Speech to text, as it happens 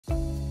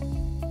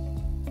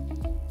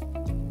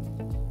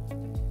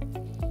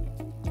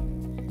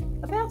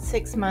about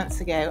 6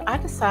 months ago, I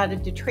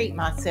decided to treat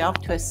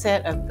myself to a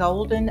set of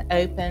Golden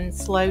Open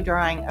slow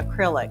drying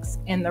acrylics.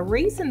 And the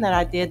reason that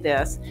I did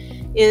this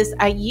is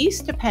I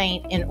used to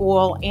paint in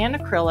oil and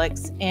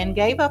acrylics and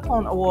gave up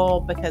on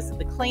oil because of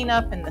the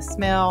cleanup and the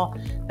smell.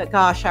 But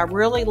gosh, I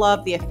really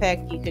love the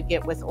effect you could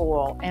get with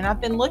oil. And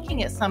I've been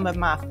looking at some of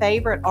my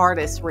favorite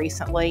artists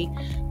recently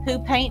who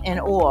paint in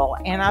oil,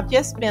 and I've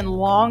just been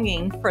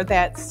longing for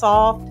that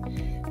soft,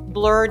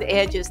 blurred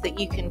edges that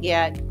you can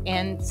get.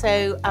 And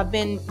so I've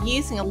been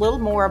using a little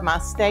more of my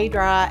Stay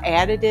Dry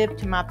additive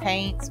to my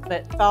paints,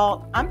 but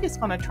thought I'm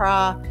just going to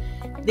try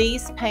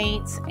these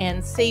paints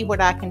and see what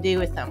I can do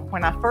with them.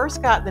 When I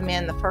first got them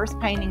in, the first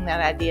painting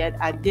that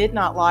I did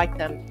not like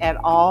them at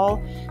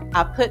all.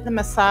 I put them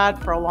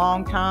aside for a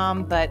long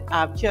time, but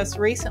I've just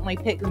recently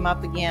picked them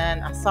up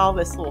again. I saw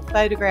this little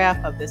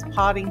photograph of this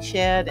potting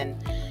shed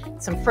and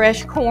some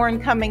fresh corn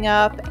coming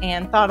up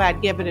and thought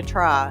I'd give it a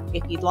try.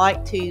 If you'd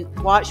like to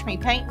watch me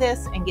paint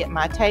this and get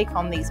my take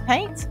on these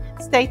paints,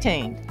 stay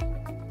tuned.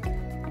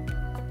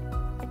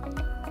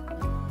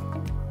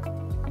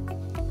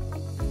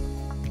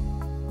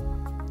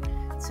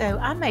 So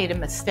I made a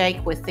mistake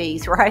with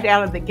these right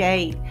out of the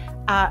gate.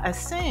 I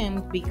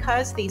assumed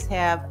because these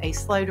have a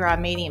slow dry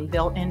medium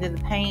built into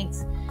the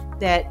paints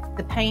that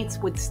the paints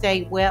would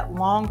stay wet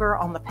longer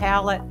on the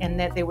palette and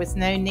that there was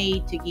no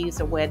need to use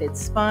a wetted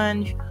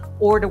sponge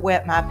or to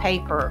wet my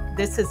paper.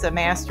 This is a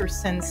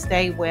Masterson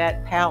Stay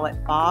Wet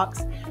palette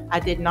box. I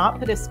did not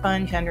put a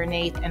sponge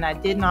underneath and I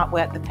did not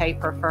wet the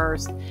paper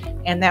first,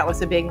 and that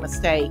was a big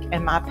mistake.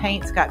 And my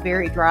paints got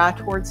very dry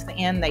towards the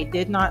end. They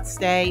did not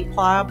stay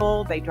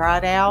pliable, they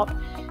dried out.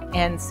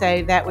 And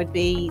so that would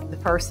be the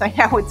first thing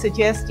I would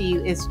suggest to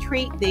you is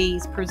treat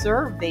these,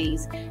 preserve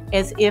these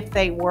as if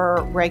they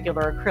were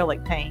regular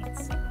acrylic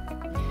paints.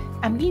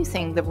 I'm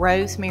using the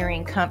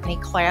Rosemary & Company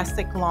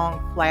Classic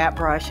Long Flat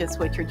brushes,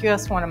 which are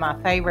just one of my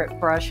favorite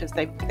brushes.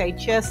 They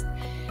just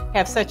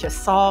have such a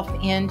soft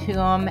end to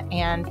them,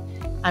 and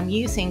I'm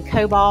using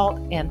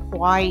cobalt and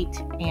white,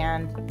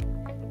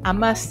 and I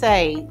must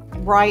say,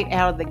 right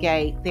out of the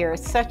gate, there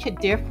is such a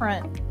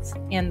difference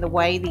in the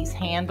way these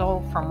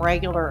handle from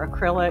regular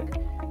acrylic.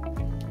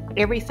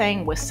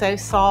 Everything was so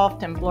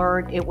soft and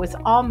blurred. It was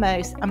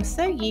almost, I'm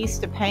so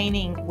used to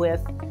painting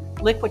with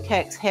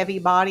Liquitex heavy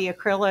body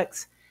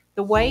acrylics.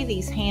 The way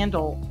these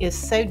handle is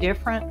so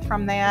different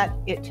from that.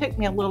 It took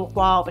me a little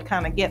while to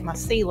kind of get my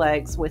sea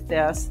legs with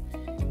this.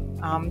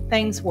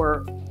 Things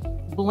were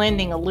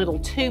blending a little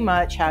too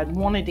much. I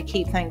wanted to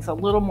keep things a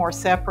little more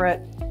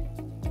separate,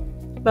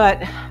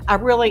 but I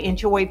really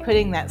enjoyed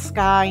putting that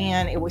sky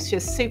in. It was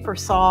just super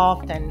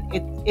soft, and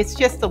it's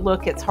just a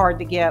look it's hard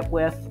to get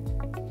with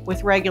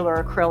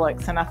regular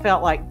acrylics, and I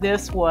felt like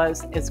this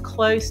was as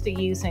close to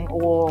using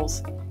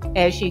oils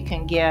as you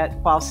can get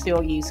while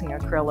still using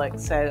acrylic.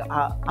 So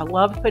I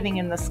loved putting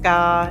in the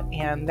sky,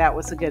 and that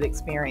was a good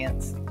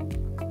experience.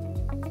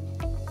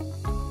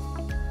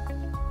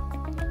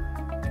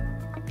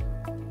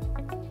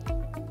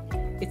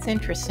 It's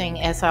interesting,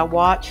 as I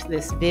watch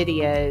this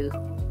video,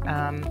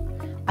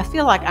 I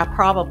feel like I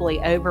probably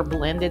over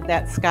blended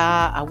that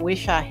sky. I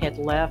wish I had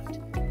left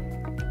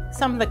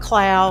some of the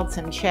clouds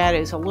and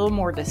shadows a little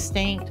more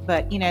distinct,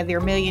 but you know, there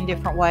are a million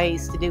different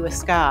ways to do a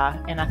sky,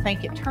 and I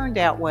think it turned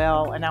out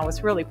well, and I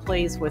was really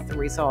pleased with the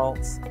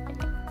results.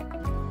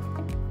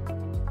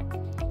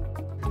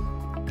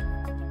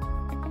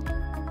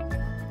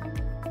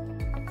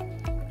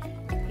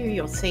 Here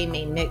you'll see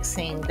me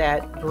mixing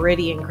that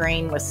Viridian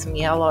green with some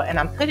yellow, and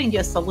I'm putting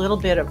just a little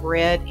bit of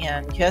red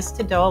in just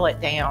to dull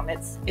it down.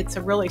 It's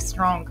a really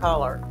strong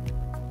color.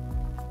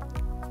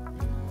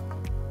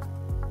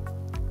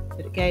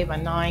 But it gave a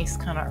nice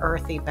kind of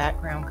earthy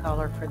background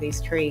color for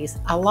these trees.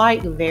 I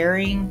like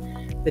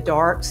varying the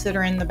darks that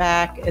are in the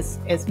back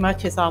as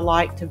much as I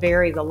like to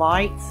vary the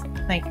lights.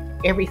 I think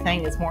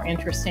everything is more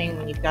interesting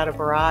when you've got a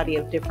variety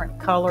of different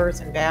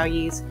colors and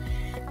values.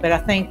 But I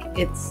think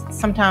it's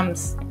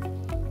sometimes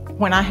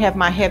when I have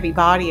my heavy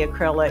body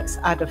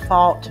acrylics, I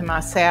default to my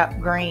sap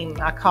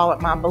green. I call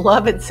it my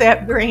beloved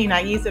sap green. I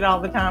use it all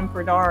the time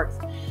for darks.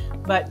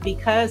 But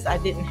because I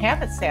didn't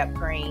have a sap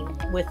green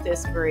with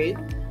this group,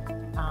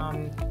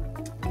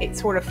 it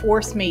sort of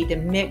forced me to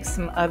mix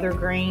some other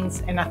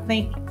greens, and I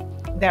think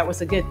that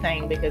was a good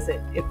thing because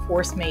it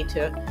forced me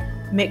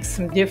to mix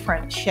some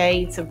different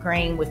shades of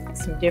green with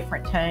some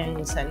different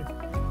tones. And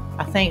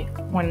I think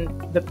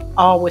when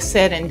all was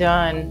said and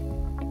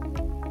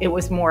done, it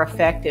was more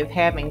effective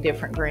having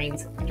different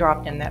greens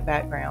dropped in that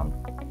background.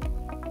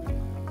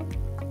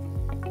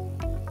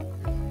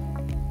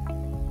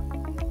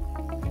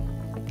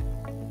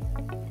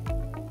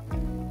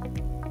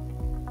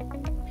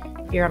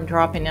 Here I'm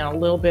dropping in a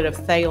little bit of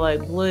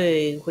phthalo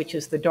blue, which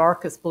is the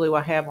darkest blue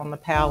I have on the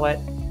palette,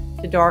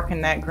 to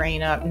darken that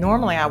green up.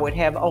 Normally I would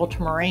have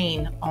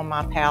ultramarine on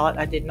my palette.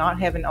 I did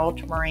not have an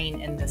ultramarine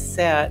in this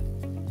set.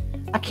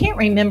 I can't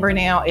remember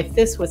now if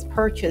this was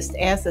purchased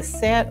as a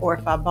set or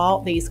if I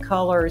bought these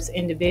colors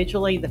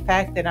individually. The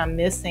fact that I'm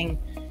missing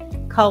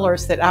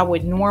colors that I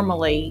would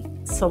normally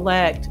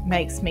select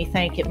makes me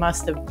think it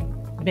must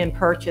have been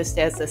purchased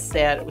as a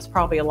set. It was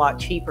probably a lot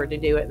cheaper to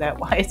do it that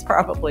way. It's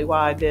probably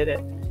why I did it.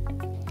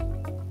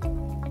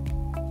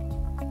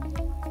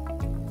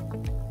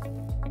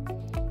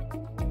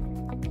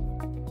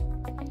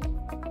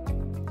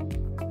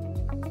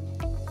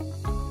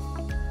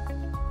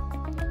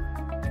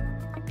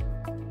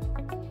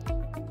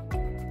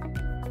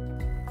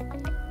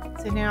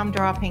 So now I'm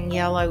dropping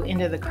yellow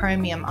into the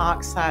chromium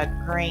oxide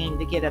green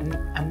to get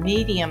a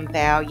medium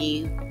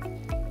value.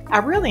 I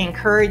really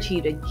encourage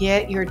you to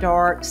get your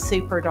dark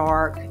super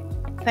dark.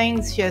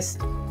 Things just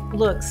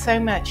look so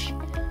much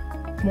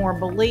more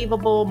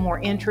believable, more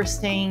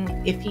interesting.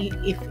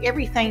 If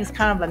everything's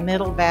kind of a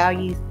middle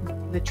value,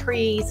 the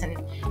trees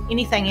and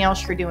anything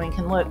else you're doing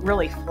can look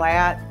really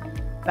flat.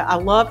 But I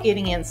love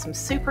getting in some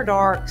super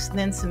darks,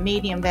 then some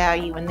medium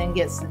value, and then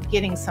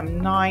getting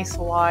some nice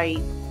light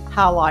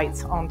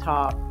highlights on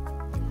top.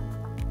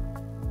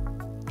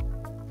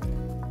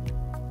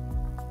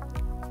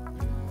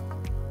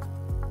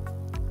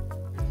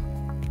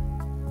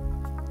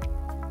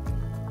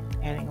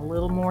 Adding a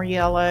little more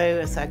yellow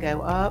as I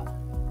go up.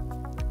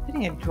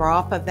 Putting a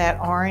drop of that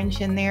orange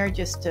in there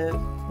just to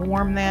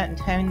warm that and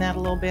tone that a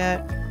little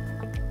bit.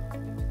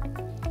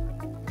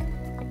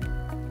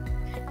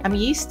 I'm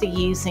used to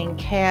using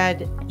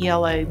cad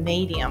yellow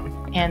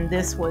medium, and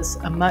this was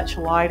a much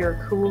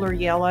lighter, cooler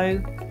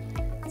yellow.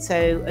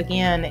 So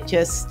again, it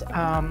just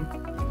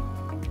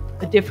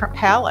a different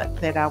palette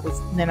than I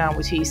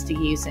was used to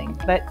using,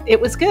 but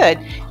it was good.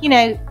 You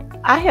know,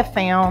 I have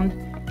found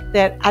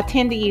that I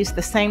tend to use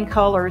the same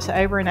colors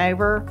over and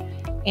over,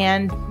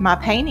 and my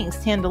paintings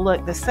tend to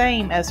look the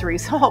same as a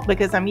result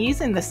because I'm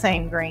using the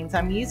same greens,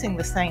 I'm using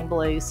the same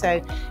blues.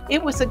 So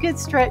it was a good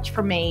stretch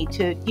for me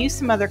to use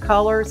some other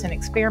colors and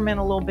experiment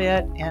a little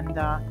bit, and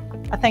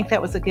I think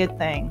that was a good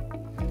thing.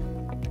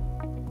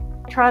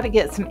 Try to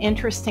get some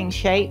interesting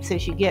shapes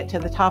as you get to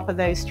the top of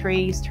those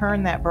trees.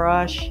 Turn that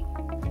brush.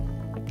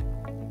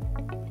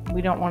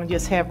 We don't want to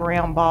just have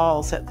round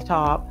balls at the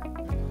top.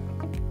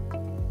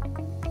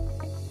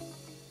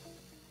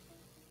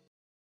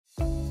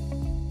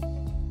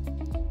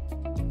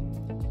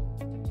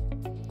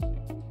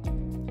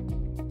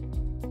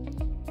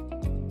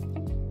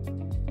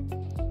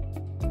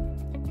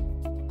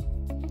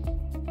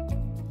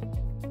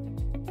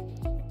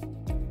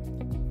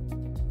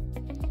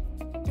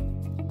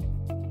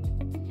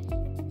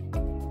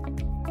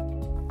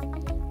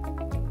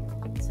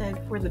 So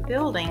for the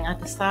building, I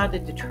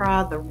decided to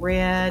try the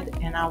red,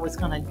 and I was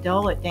going to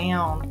dull it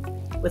down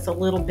with a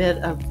little bit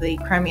of the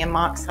chromium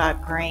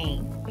oxide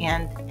green.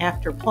 And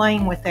after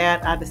playing with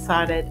that, I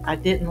decided I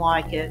didn't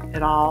like it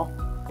at all.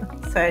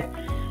 So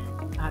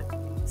I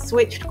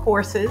switched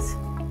courses.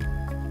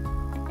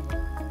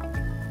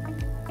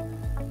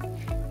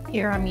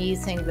 Here I'm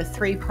using the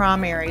three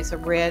primaries, a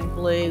red,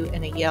 blue,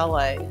 and a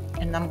yellow,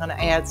 and I'm going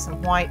to add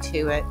some white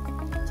to it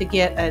to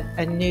get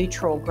a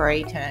neutral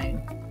gray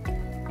tone.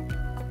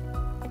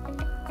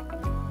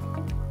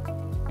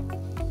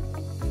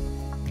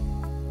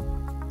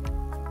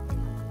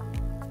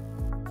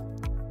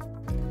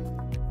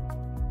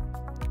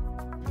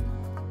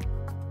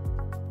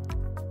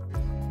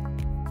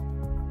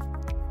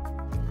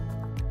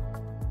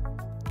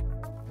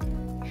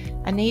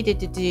 I needed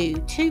to do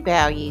two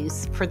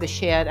values for the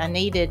shed. I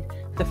needed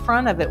the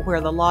front of it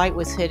where the light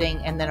was hitting,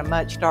 and then a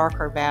much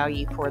darker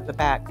value for the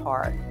back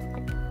part.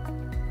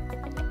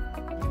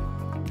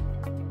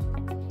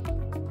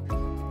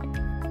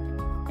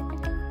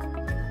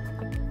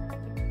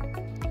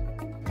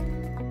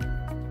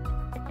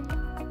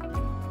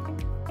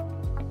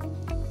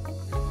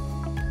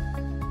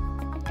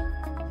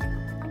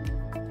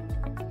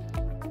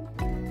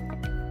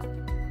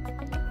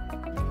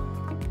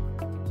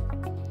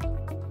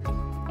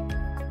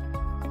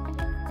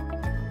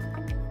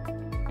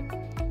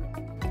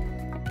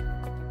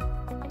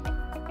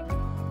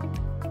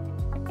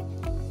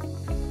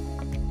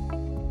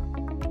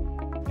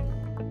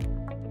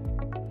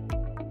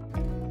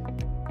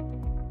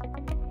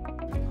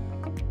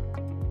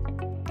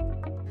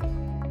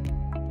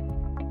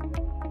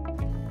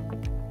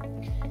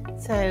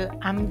 So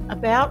I'm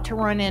about to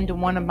run into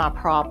one of my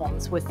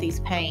problems with these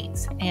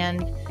paints,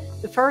 and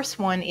the first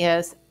one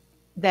is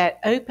that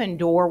open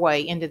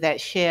doorway into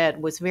that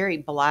shed was very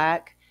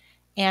black,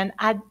 and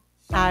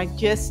I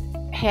just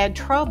had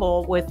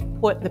trouble with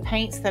what the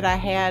paints that I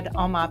had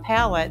on my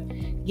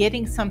palette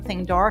getting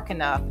something dark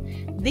enough.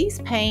 These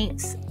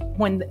paints,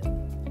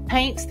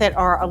 paints that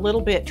are a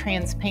little bit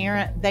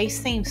transparent, they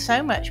seem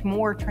so much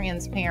more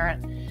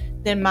transparent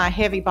than my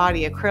heavy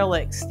body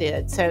acrylics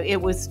did. So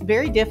it was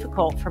very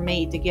difficult for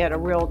me to get a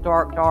real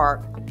dark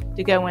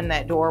to go in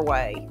that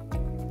doorway.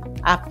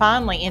 I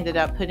finally ended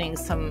up putting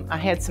I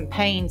had some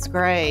Payne's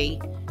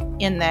gray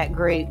in that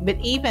group, but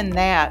even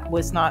that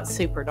was not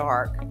super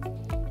dark.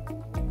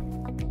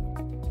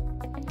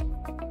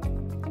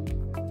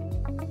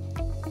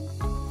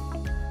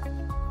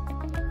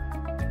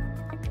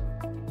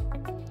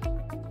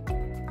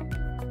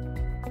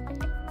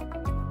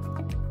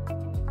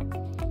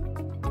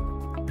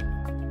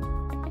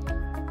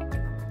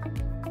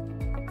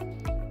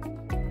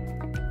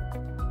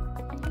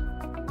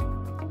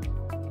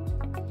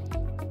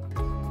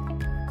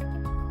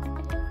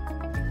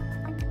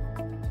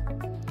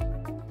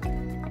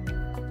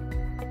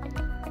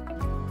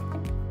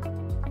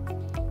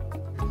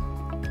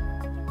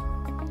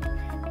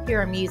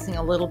 Here I'm using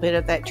a little bit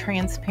of that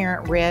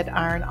transparent red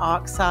iron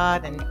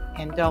oxide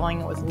and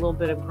dulling it with a little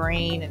bit of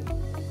green and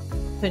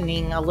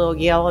putting a little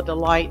yellow to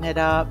lighten it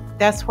up.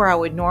 That's where I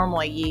would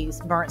normally use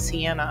burnt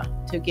sienna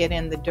to get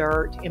in the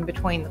dirt in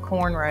between the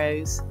corn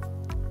rows.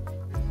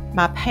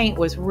 My paint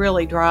was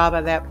really dry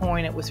by that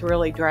point. It was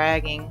really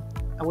dragging.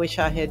 I wish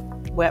I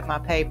had wet my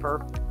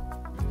paper.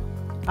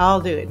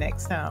 I'll do it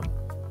next time.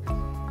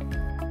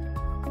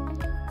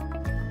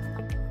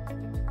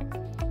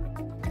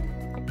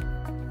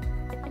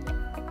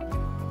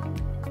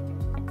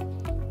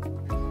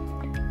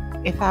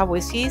 If I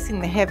was using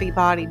the heavy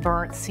body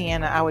burnt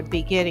sienna, I would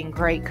be getting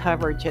great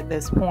coverage at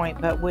this point,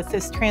 but with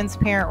this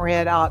transparent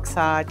red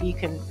oxide, you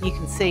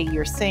can see,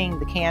 you're seeing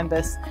the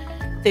canvas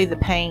through the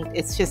paint.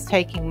 It's just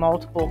taking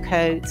multiple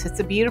coats. It's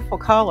a beautiful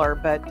color,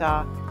 but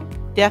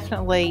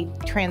definitely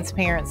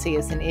transparency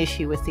is an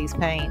issue with these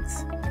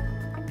paints.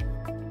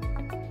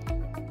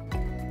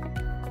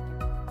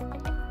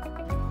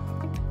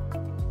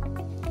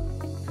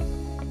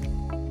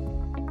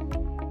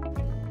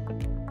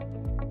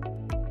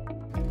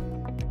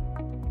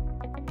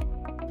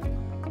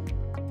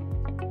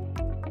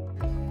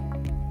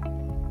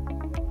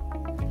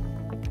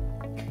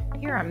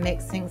 Here I'm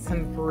mixing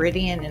some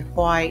Viridian and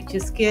white,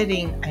 just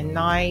getting a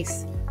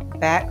nice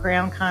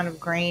background kind of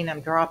green.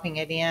 I'm dropping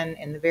it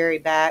in the very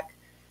back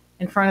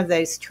in front of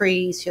those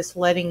trees, just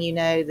letting you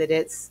know that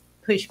it's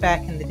pushed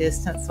back in the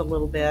distance a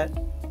little bit.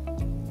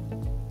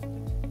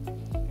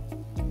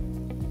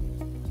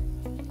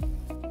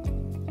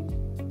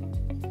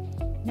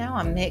 Now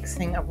I'm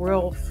mixing a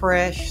real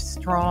fresh,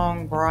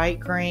 strong, bright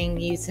green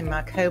using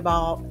my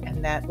cobalt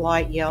and that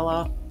light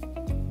yellow,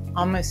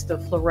 almost a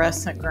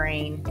fluorescent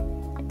green.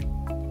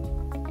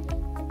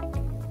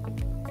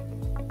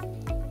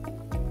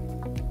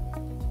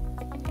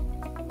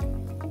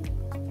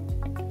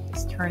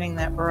 Turning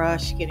that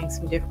brush, getting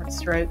some different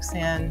strokes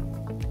in.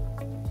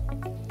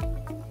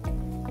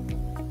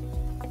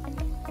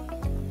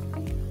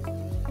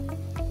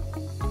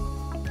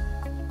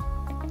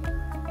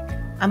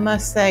 I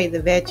must say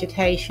the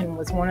vegetation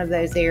was one of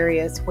those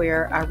areas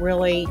where I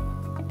really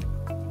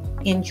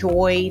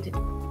enjoyed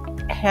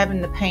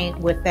having the paint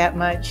with that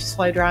much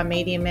slow dry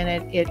medium in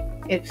it.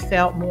 It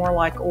felt more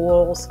like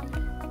oils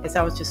as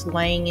I was just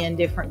laying in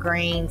different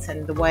greens,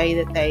 and the way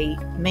that they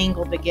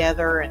mingled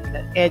together and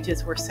the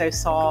edges were so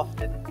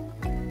soft, and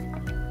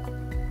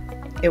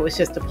it was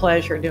just a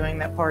pleasure doing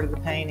that part of the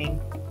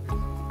painting.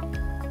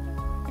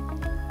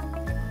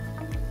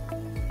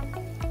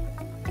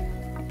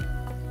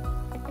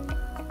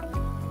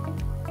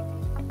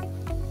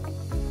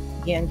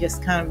 Again,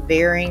 just kind of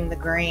varying the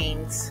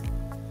greens.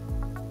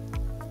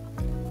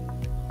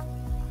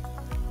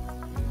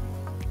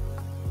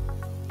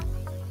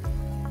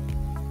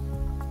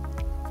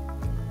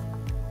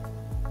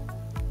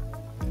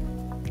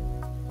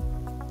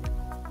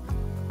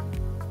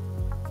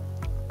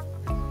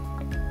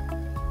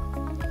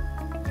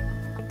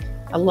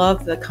 I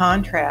love the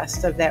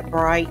contrast of that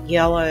bright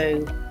yellow,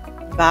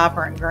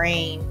 vibrant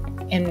green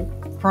in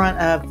front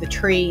of the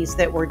trees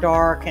that were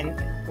dark and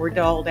were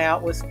dulled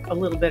out with a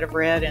little bit of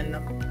red in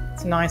them.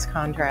 It's a nice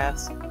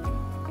contrast.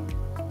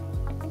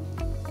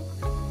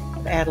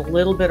 Add a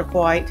little bit of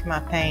white to my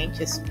paint,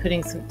 just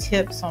putting some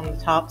tips on the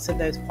tops of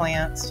those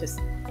plants,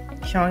 just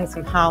showing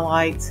some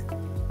highlights,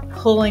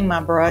 pulling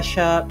my brush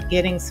up,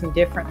 getting some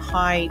different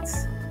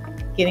heights,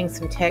 getting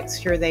some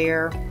texture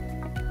there.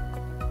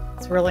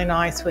 It's really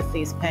nice with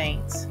these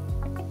paints.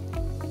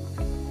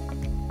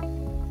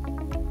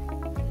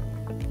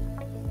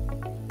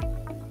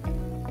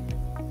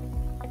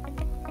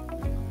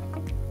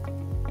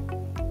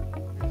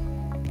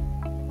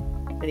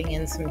 Putting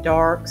in some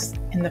darks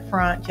in the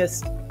front,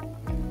 just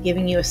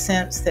giving you a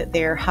sense that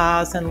they're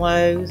highs and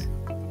lows.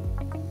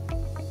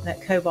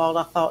 That cobalt,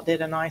 I thought,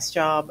 did a nice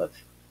job of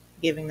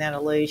giving that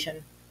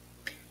illusion.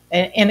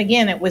 And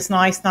again, it was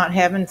nice not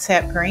having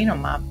sap green on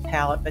my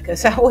palette,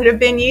 because I would have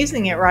been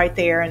using it right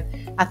there,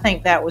 and I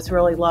think that was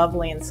really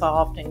lovely and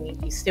soft,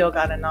 and you still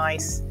got a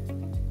nice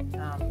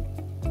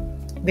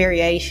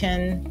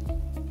variation,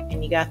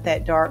 and you got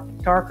that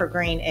darker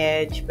green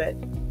edge, but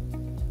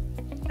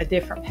a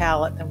different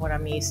palette than what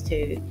I'm used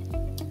to.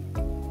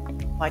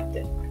 Liked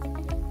it.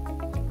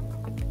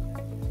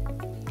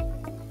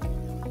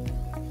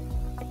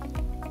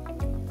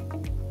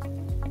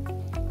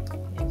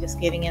 Just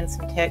getting in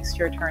some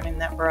texture, turning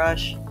that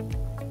brush,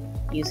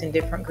 using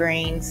different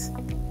greens.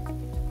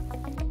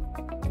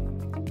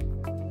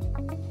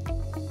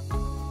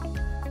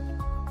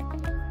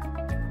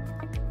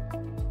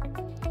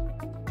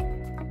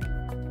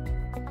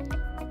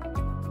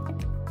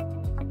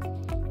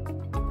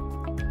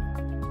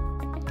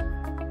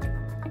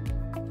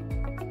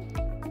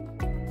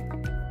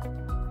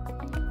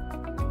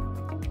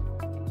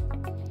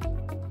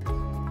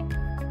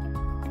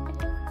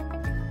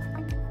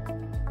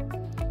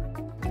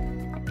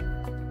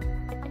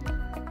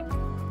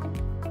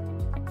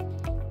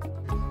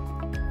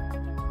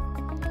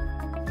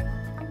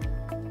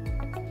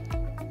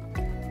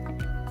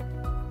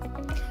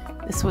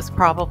 This was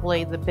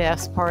probably the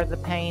best part of the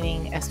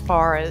painting as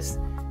far as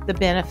the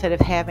benefit of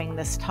having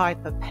this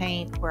type of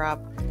paint, where I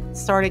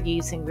started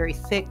using very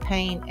thick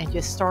paint and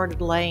just started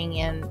laying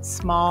in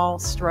small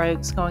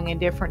strokes going in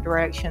different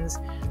directions,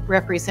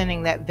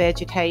 representing that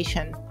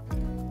vegetation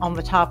on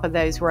the top of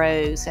those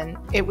rows. And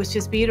it was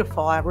just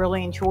beautiful. I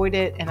really enjoyed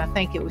it, and I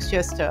think it was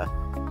just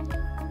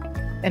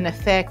an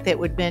effect that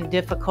would have been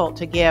difficult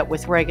to get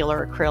with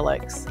regular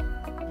acrylics.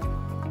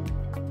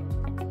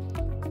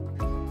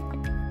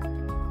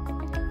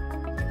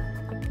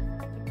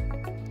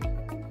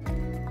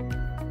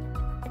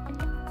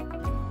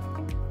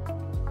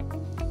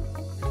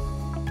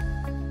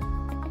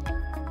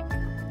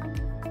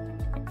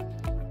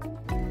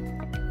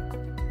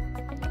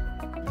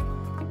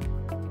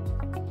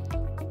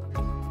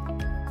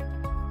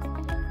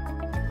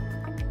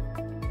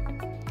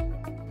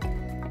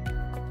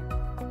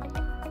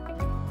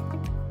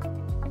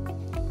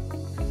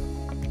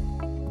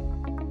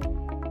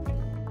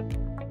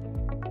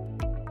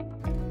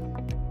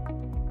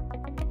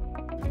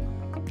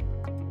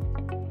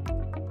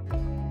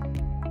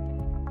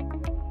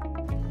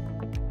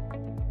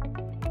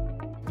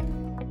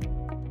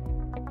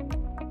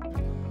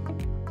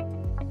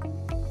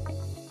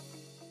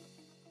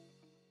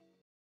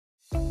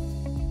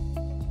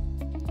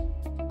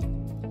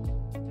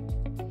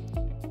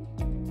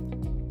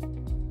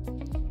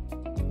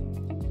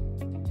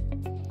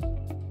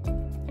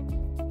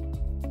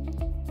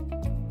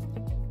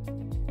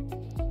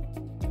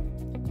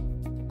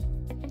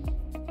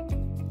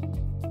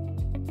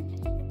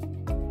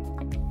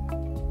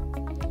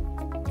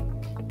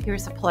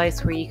 Here's a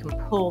place where you can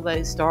pull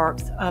those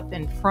darks up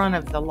in front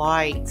of the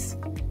lights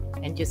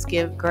and just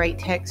give great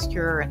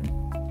texture, and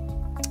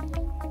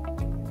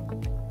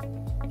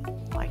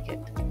like it,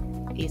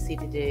 easy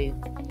to do.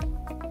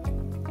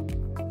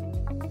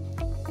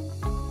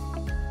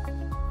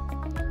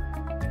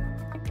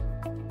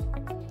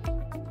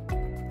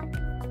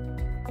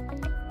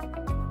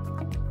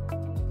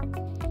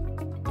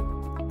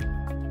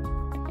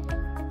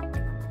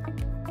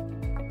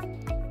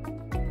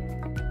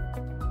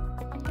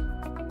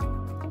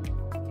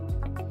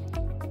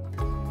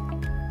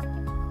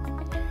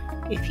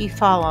 If you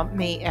follow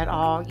me at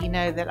all, you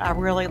know that I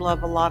really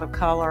love a lot of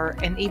color,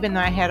 and even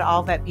though I had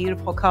all that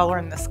beautiful color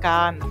in the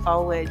sky and the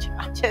foliage,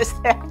 I just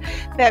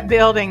that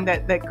building,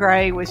 that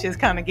gray was just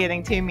kind of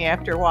getting to me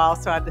after a while,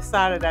 so I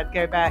decided I'd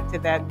go back to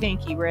that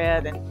pinky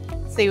red and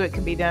see what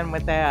could be done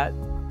with that.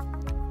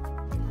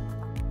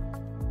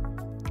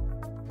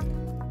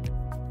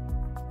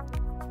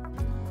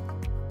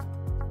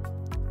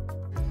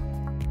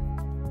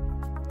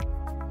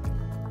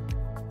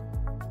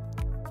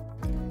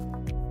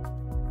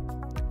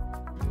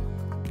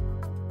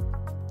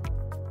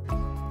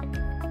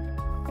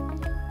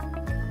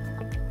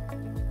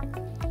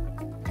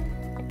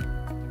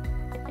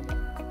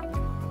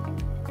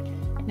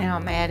 Now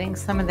I'm adding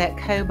some of that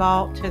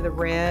cobalt to the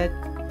red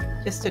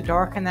just to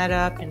darken that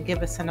up and give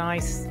us a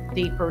nice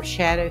deeper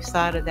shadow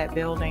side of that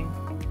building.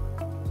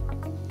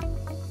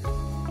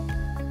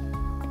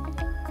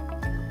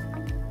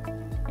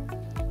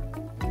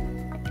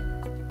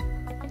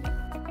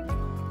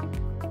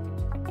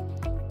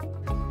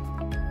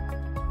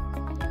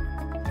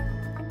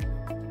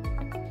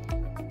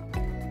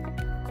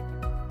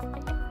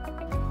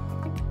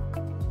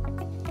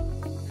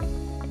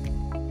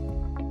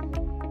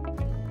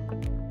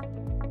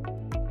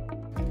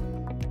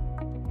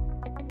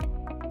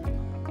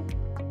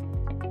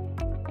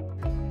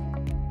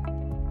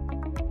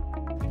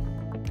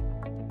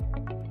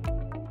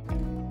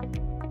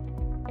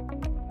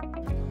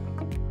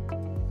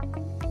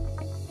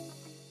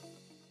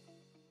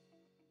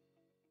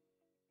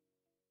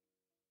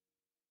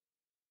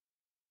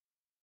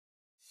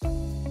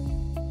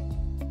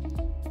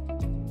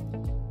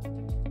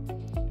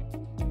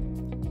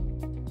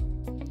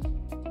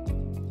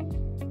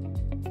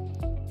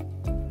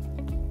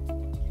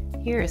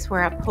 Here is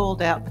where I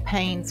pulled out the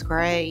Payne's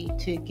Gray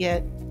to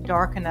get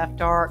dark enough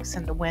darks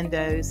in the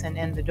windows and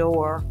in the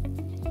door.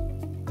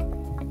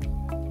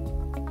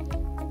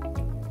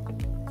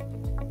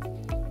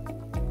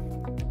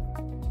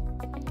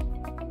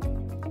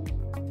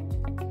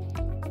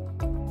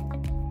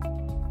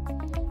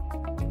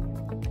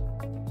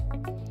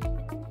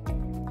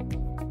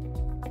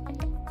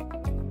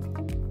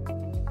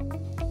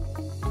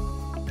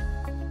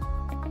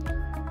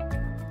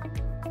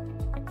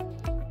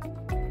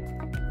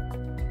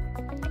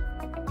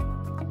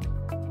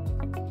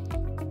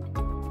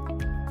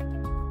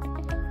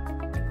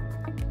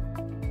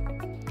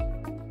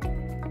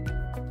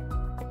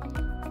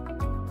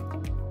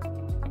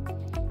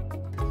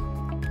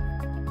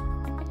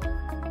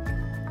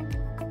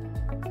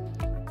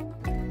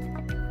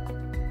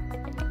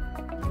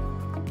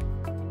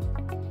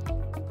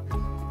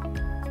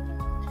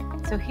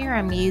 So here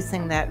I'm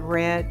using that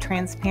red,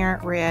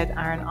 transparent red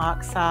iron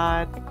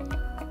oxide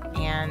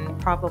and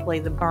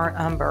probably the burnt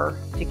umber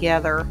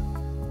together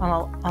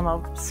on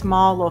a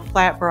small little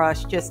flat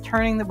brush, just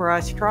turning the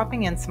brush,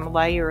 dropping in some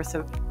layers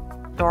of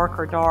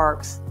darker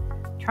darks,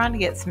 trying to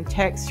get some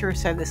texture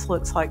so this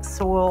looks like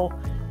soil.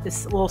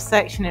 This little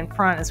section in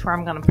front is where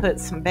I'm going to put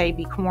some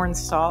baby corn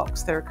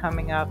stalks that are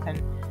coming up,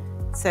 and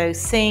so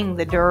seeing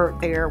the dirt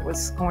there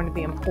was going to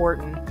be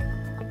important.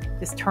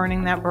 Just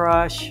turning that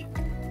brush,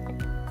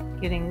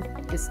 getting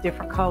just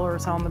different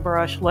colors on the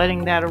brush,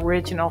 letting that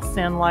original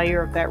thin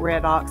layer of that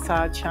red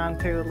oxide shine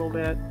through a little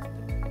bit.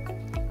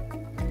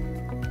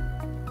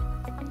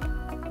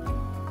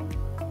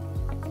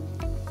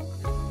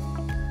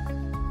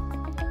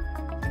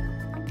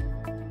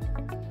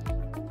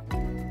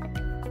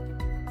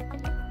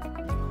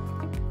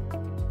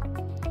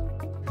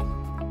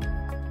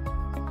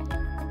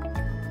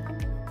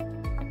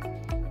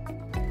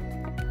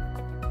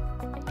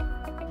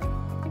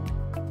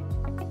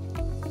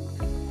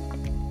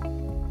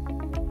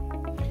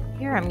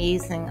 Here I'm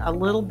using a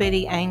little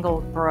bitty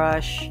angled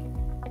brush,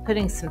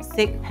 putting some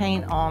thick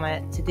paint on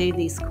it to do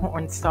these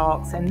corn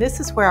stalks, and this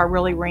is where I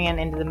really ran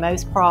into the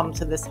most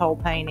problems of this whole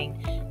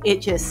painting. It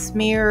just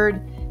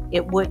smeared,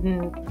 it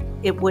wouldn't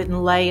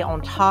lay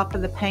on top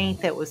of the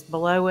paint that was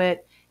below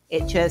it.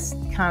 It just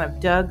kind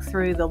of dug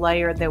through the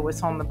layer that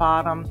was on the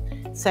bottom.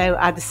 So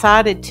I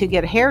decided to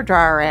get a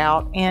hairdryer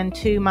out, and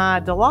to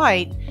my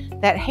delight,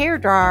 that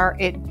hairdryer,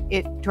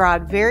 it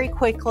dried very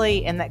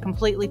quickly, and that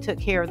completely took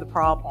care of the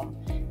problem.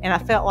 And I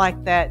felt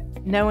like that,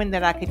 knowing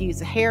that I could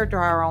use a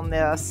hairdryer on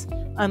this,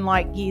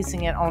 unlike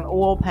using it on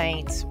oil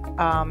paints,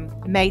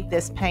 made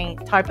this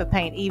type of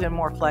paint even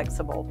more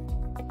flexible.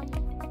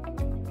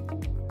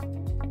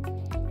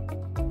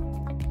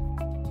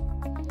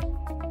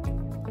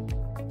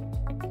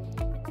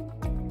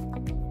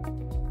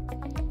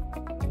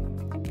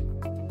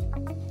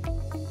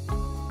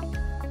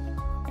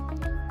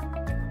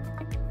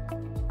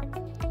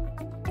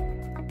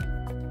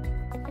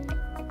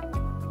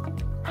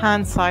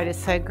 Hindsight is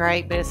so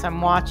great, but as I'm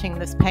watching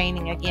this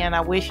painting again,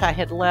 I wish I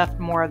had left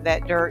more of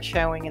that dirt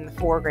showing in the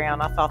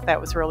foreground. I thought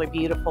that was really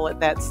beautiful at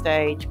that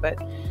stage, but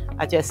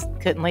I just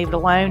couldn't leave it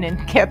alone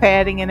and kept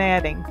adding and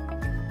adding.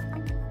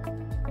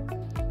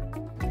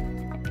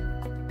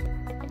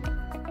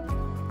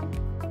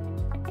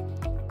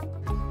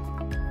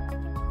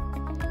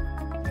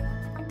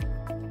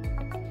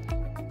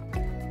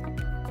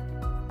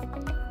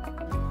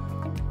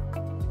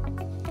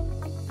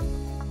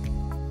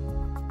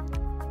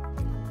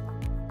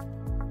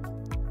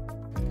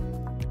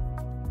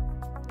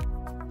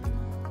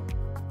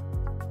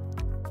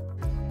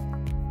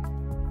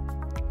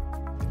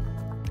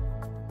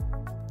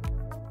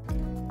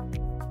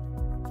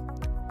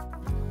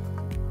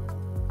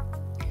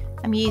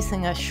 I'm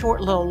using a short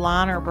little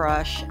liner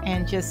brush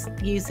and just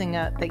using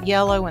the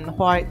yellow and the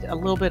white, a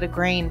little bit of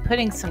green,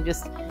 putting some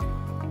just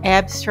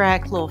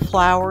abstract little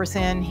flowers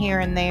in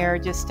here and there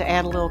just to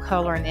add a little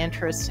color and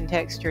interest and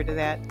texture to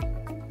that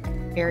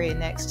area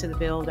next to the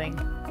building.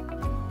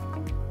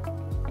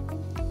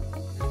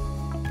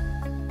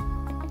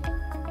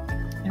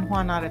 And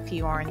why not a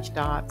few orange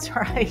dots,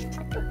 right?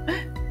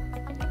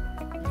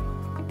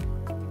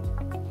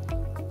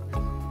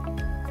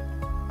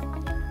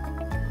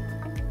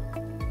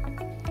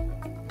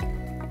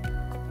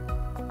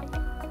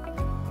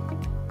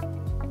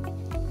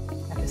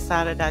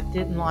 Decided I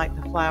didn't like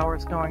the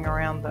flowers going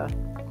around the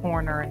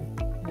corner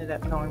and ended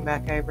up going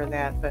back over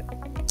that. But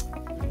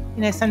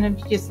you know,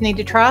 sometimes you just need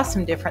to try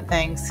some different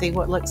things, see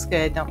what looks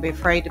good. Don't be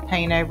afraid to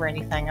paint over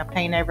anything. I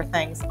paint over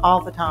things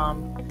all the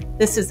time.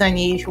 This is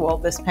unusual,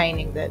 this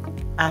painting, that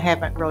I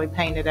haven't really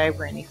painted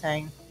over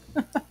anything.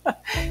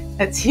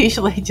 That's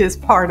usually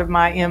just part of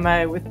my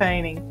MO with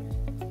painting.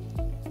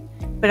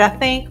 But I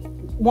think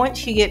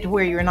once you get to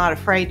where you're not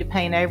afraid to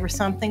paint over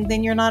something,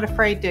 then you're not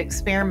afraid to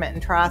experiment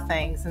and try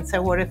things. And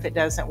so what if it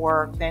doesn't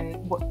work?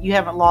 Then you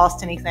haven't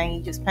lost anything,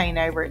 you just paint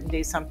over it and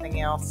do something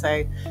else.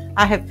 So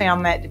I have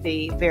found that to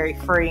be a very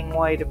freeing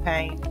way to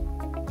paint.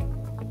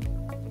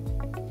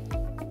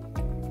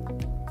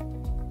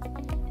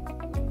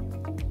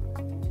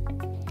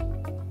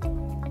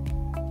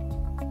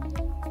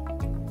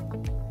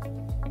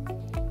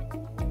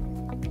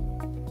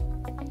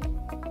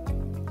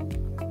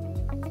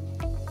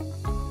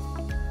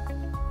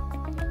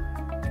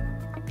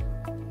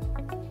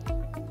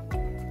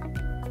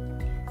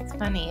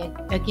 Funny,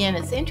 again,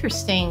 it's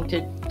interesting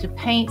to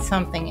paint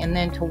something and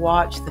then to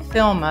watch the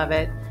film of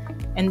it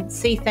and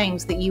see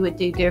things that you would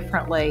do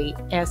differently.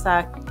 As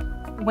I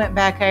went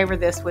back over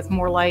this with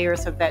more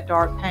layers of that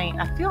dark paint,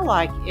 I feel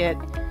like it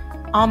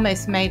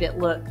almost made it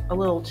look a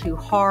little too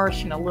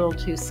harsh and a little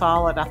too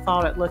solid. I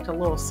thought it looked a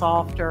little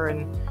softer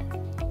and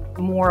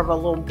more of a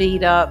little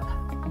beat up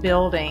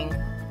building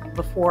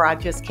before I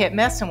just kept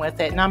messing with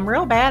it. And I'm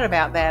real bad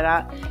about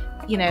that.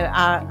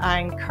 I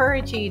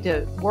encourage you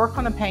to work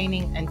on a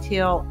painting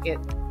until it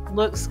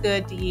looks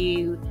good to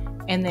you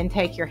and then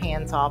take your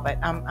hands off it.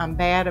 I'm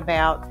bad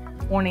about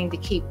wanting to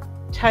keep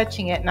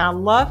touching it, and I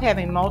love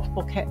having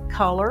multiple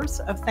colors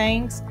of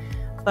things,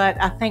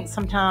 but I think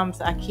sometimes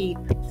I keep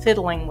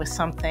fiddling with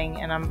something,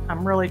 and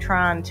I'm really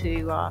trying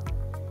to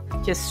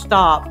just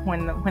stop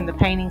when the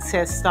painting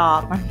says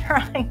stop. I'm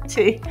trying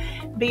to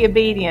be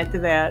obedient to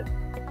that.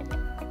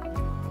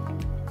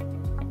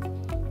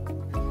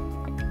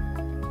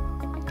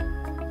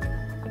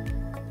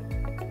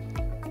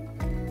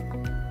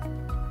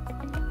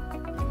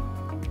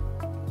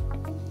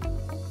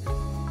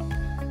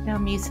 Now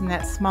I'm using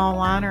that small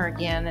liner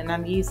again, and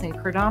I'm using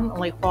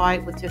predominantly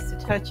white with just a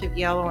touch of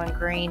yellow and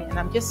green, and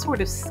I'm just sort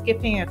of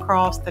skipping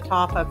across the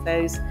top of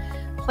those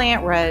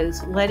plant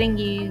rows, letting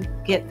you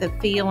get the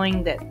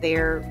feeling that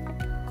there's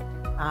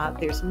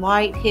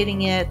light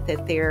hitting it,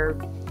 that they're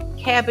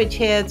cabbage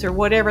heads or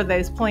whatever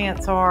those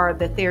plants are,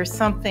 that there's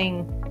some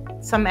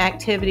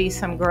activity,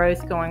 some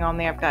growth going on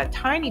there. I've got a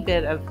tiny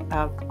bit of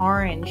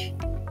orange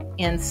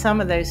in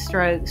some of those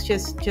strokes,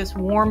 just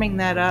warming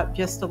that up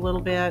just a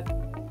little bit,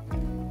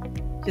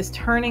 just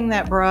turning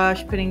that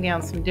brush, putting down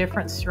some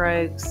different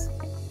strokes.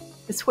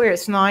 It's where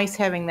it's nice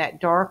having that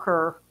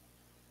darker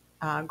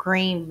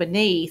green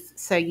beneath,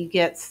 so you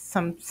get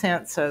some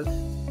sense of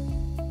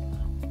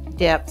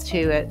depth to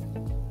it.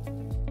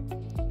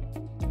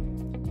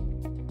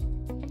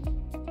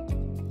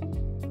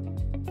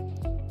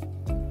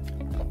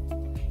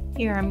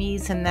 Here I'm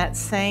using that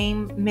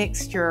same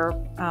mixture,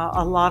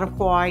 a lot of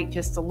white,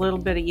 just a little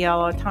bit of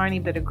yellow, a tiny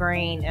bit of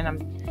green, and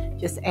I'm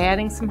just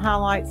adding some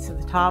highlights to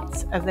the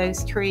tops of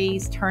those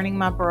trees, turning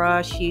my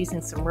brush,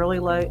 using some really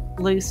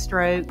loose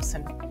strokes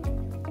and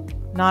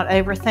not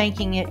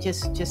overthinking it,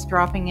 just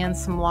dropping in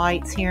some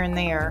lights here and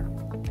there.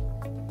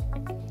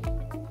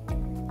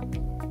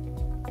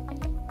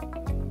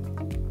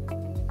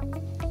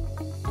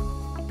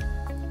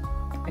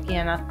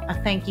 Again, I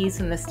think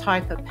using this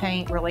type of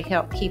paint really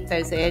helped keep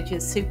those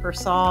edges super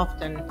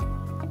soft, and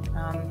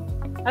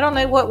I don't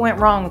know what went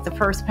wrong with the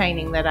first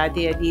painting that I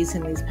did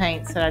using these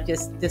paints, that I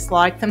just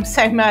disliked them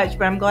so much,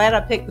 but I'm glad I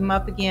picked them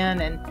up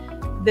again,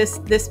 and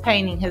this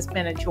painting has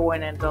been a joy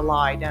and a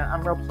delight.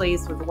 I'm real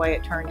pleased with the way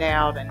it turned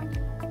out, and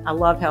I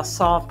love how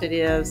soft it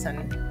is,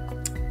 and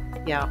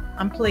yeah,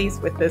 I'm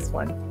pleased with this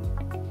one.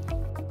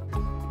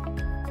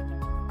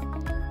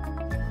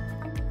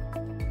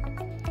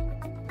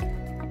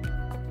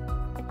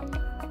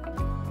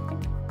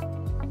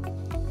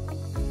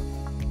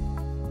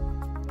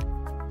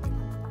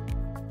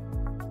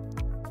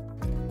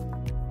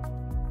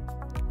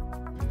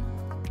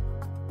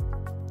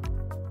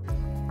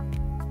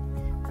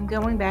 I'm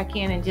going back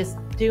in and just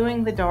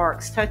doing the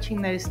darks, touching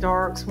those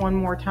darks one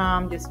more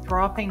time, just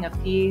dropping a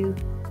few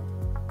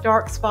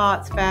dark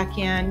spots back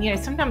in. You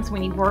know, sometimes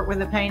when you work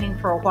with a painting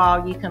for a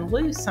while, you can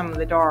lose some of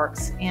the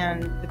darks,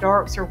 and the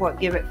darks are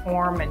what give it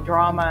form and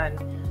drama,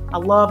 and I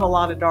love a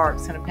lot of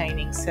darks in a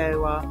painting,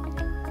 so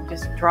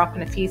just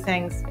dropping a few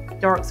things,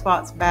 dark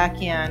spots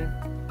back in,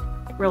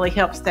 really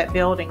helps that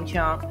building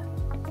jump.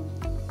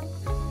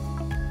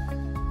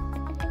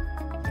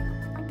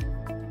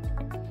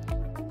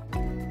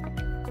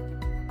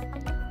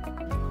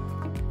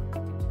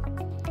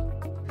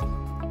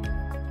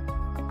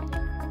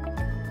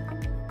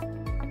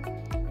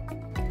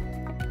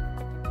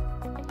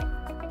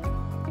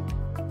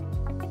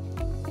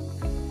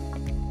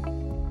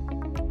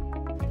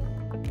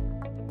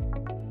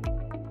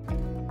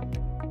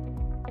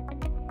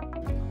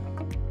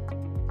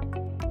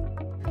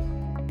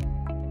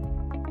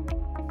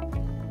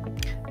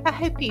 I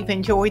hope you've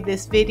enjoyed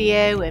this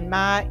video and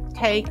my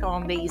take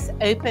on these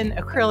open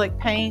acrylic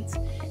paints.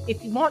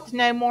 If you want to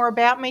know more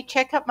about me,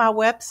 check out my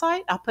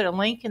website. I'll put a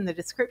link in the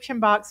description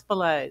box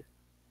below.